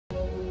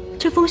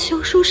这封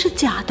休书是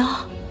假的。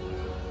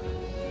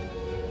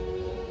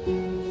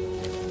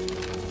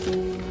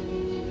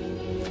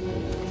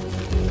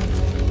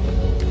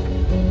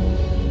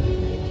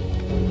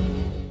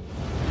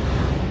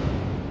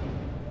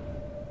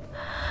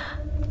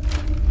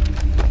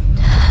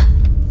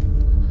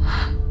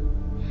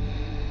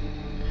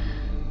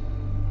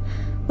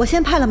我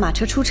先派了马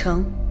车出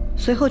城，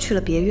随后去了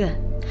别院，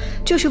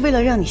就是为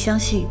了让你相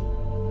信，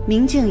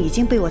明镜已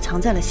经被我藏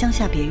在了乡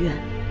下别院。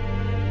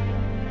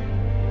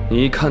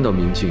你一看到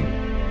明镜，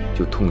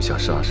就痛下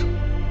杀手，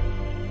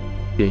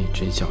便以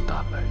真相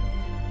大白。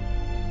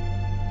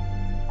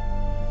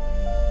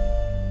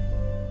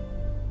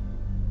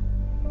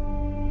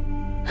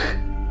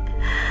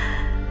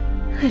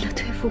为了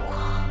对付我，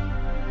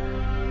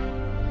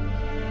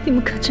你们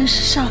可真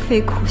是煞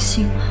费苦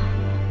心啊！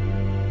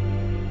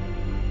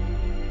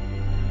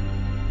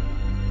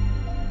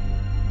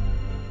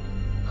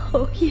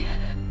侯爷，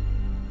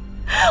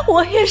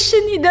我也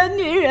是你的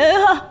女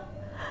人啊，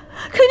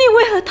可你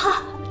为了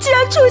他，竟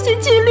然处心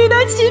积虑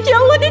的欺骗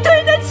我，你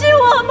对得起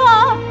我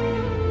吗？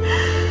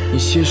你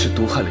先是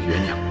毒害了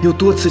元娘，又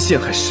多次陷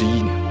害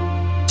11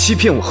娘，欺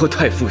骗我和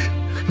太夫人，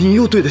你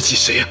又对得起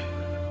谁啊？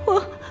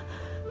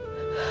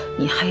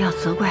你还要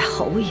责怪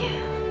侯爷？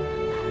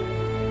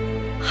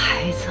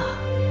孩子，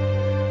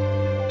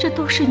这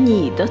都是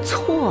你的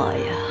错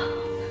呀！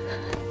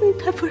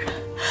太夫人，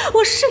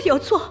我是有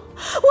错，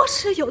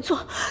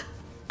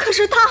可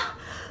是他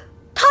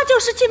就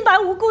是清白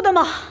无辜的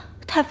吗？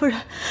太夫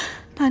人，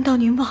难道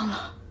您忘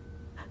了，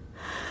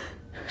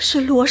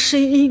是罗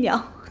11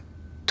娘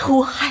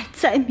屠害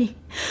灾民，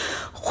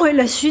毁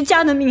了徐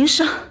家的名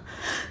声，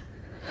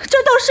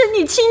这都是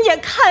你亲眼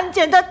看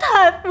见的，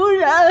太夫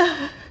人。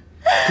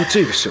都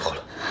这个时候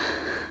了，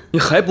你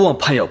还不忘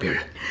攀咬别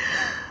人？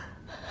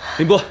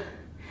凌波，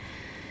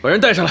把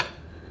人带上来。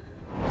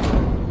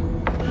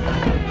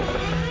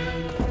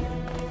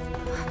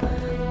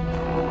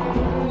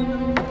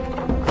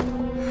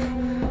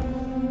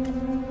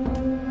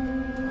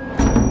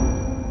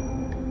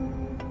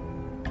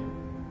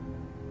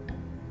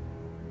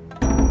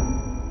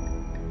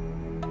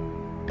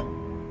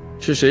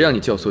是谁让你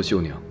教唆秀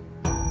娘，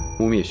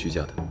污蔑徐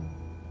家的？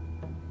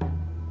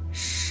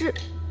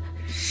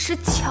是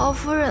乔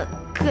夫人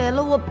给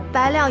了我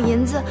100两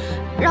银子，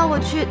让我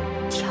去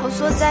挑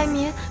唆灾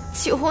民、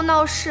起哄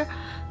闹事，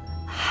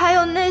还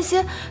有那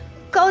些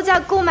高价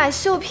购买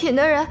绣品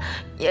的人，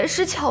也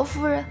是乔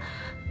夫人，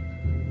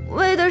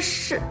为的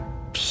是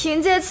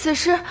凭借此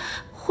事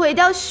毁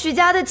掉徐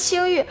家的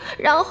清誉，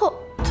然后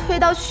推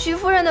到徐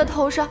夫人的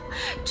头上，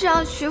这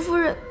样徐夫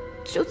人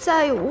就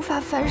再也无法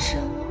翻身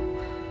了。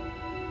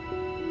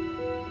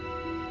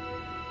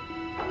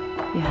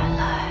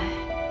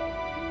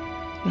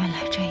原来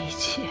这一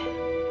切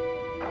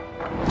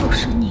都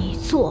是你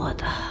做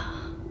的。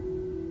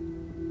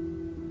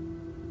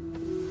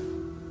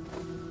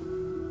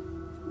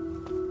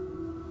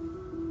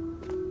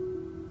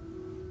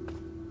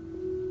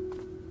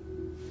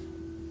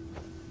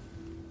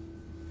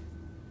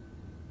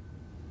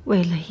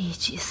为了一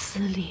己私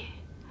利，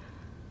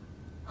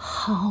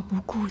毫不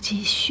顾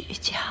及徐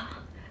家，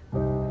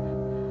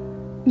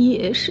你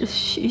也是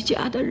徐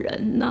家的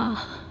人呐。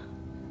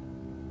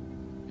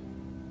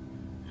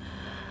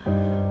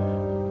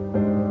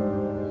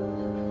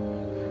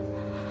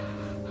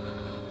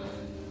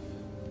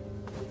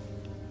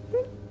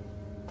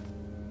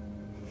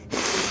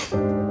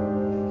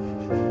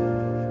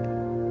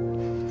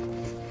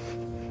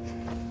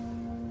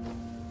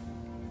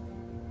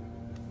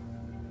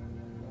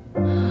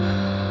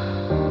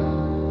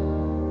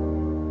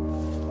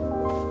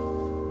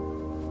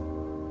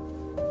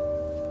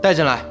带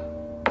进来。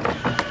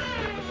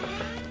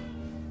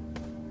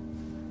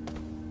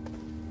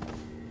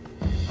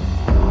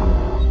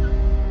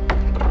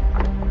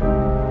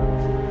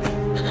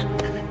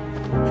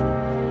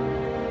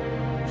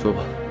说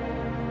吧。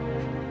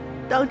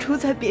当初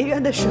在别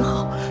院的时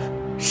候，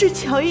是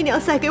乔姨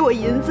娘塞给我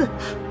银子，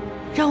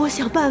让我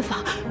想办法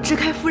支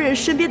开夫人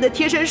身边的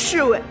贴身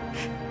侍卫，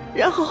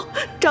然后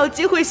找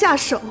机会下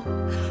手。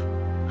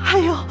还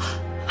有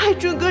害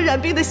准哥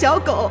染病的小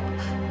狗，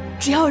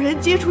只要人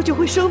接触就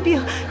会生病，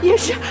也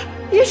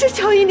是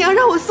乔姨娘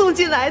让我送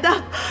进来的。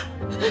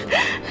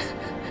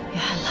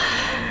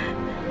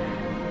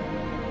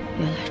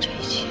原来这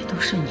一切都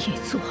是你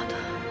做的，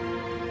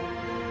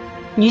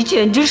你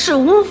简直是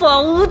无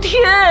法无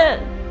天！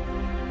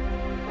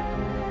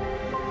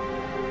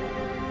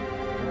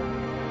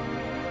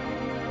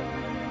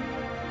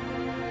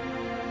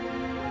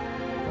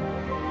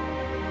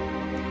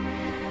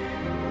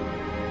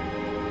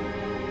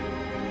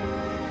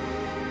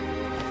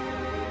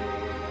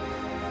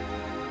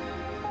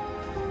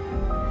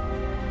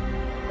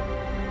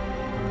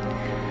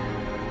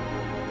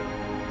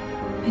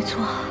没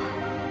错，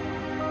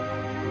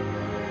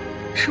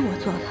是我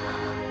做的，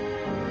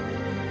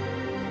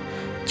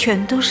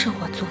全都是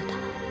我做的。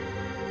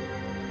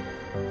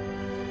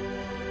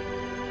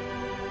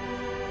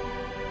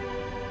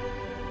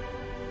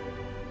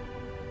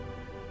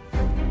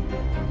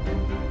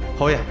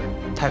侯爷，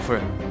太夫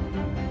人，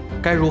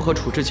该如何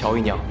处置乔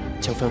姨娘，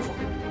请吩咐。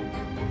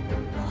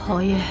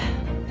侯爷，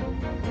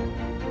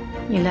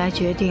你来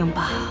决定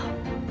吧。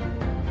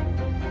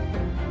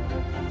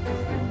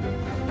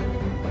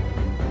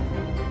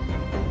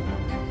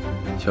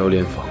乔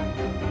莲芳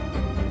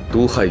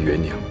毒害元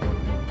娘，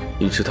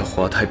以致她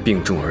滑胎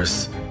病重而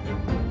死，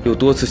又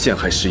多次陷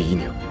害11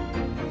娘，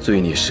罪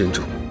孽深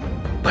重，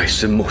百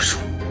身莫属。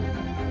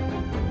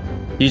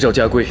依照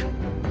家规，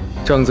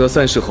长则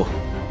3事后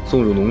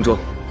送入农庄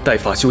待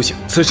法修行，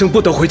此生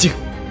不得回京。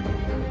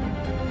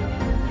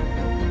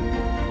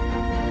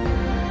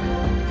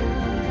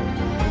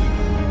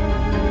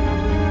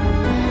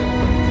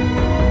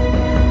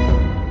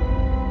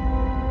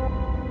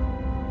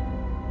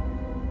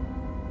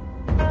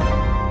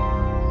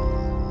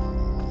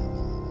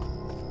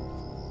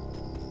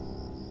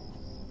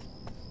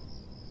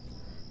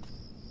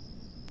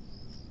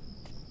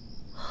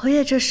侯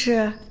爷，这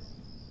是？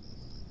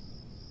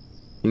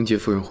迎接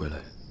夫人回来，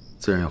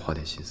自然要花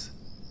点心思。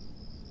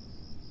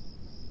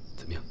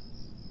怎么样？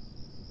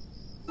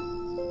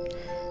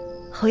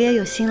侯爷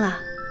有心了。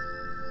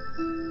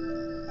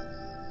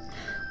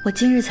我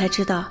今日才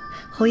知道，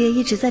侯爷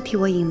一直在替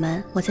我隐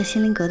瞒我在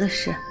仙灵阁的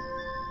事。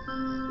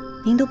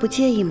您都不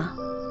介意吗？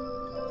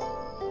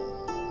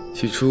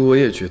起初我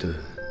也觉得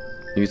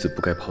女子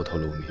不该抛头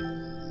露面，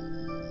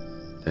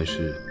但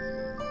是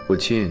我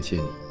亲眼见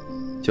你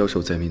教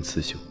授灾民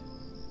刺绣，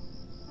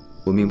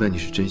我明白你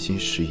是真心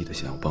实意的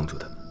想要帮助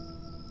他们，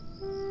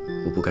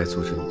我不该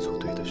阻止你做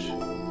对的事。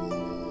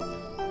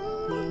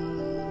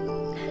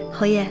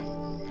侯爷，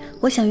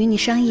我想与你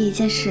商议一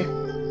件事。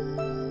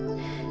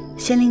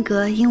仙灵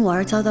阁因我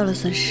而遭到了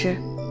损失，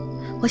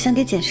我想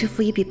给简师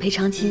傅一笔赔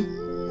偿金。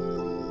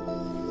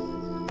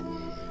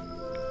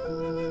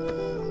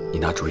你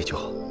拿主意就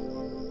好。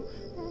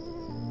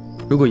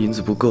如果银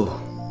子不够，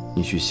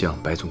你去向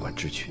白总管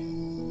支取。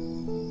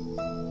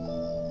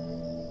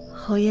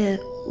侯爷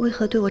为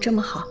何对我这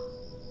么好？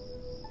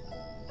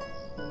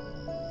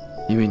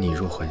因为你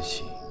若欢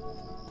喜，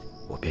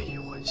我便亦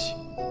欢喜。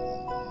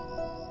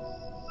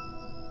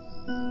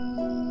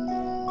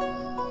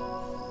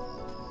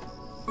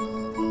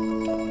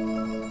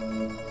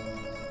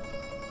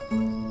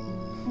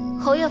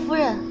侯爷夫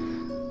人，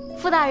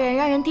傅大人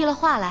让人递了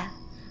话来，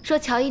说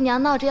乔姨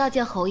娘闹着要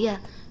见侯爷，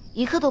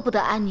一刻都不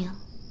得安宁。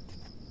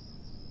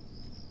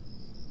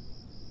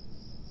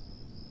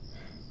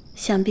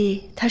想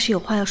必他是有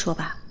话要说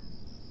吧？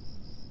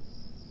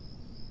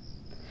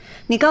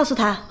你告诉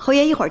他，侯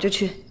爷一会儿就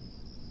去。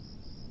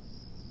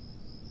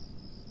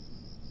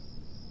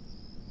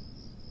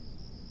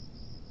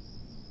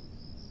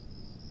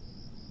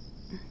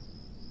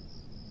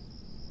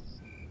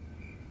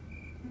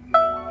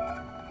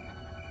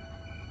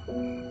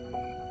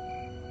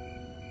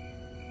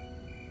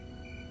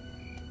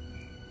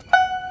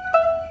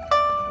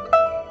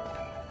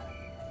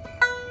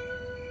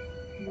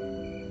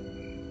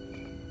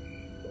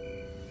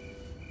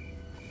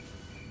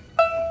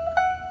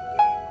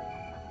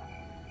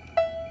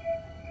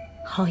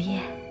侯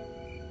爷，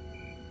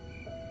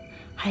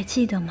还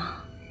记得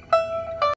吗？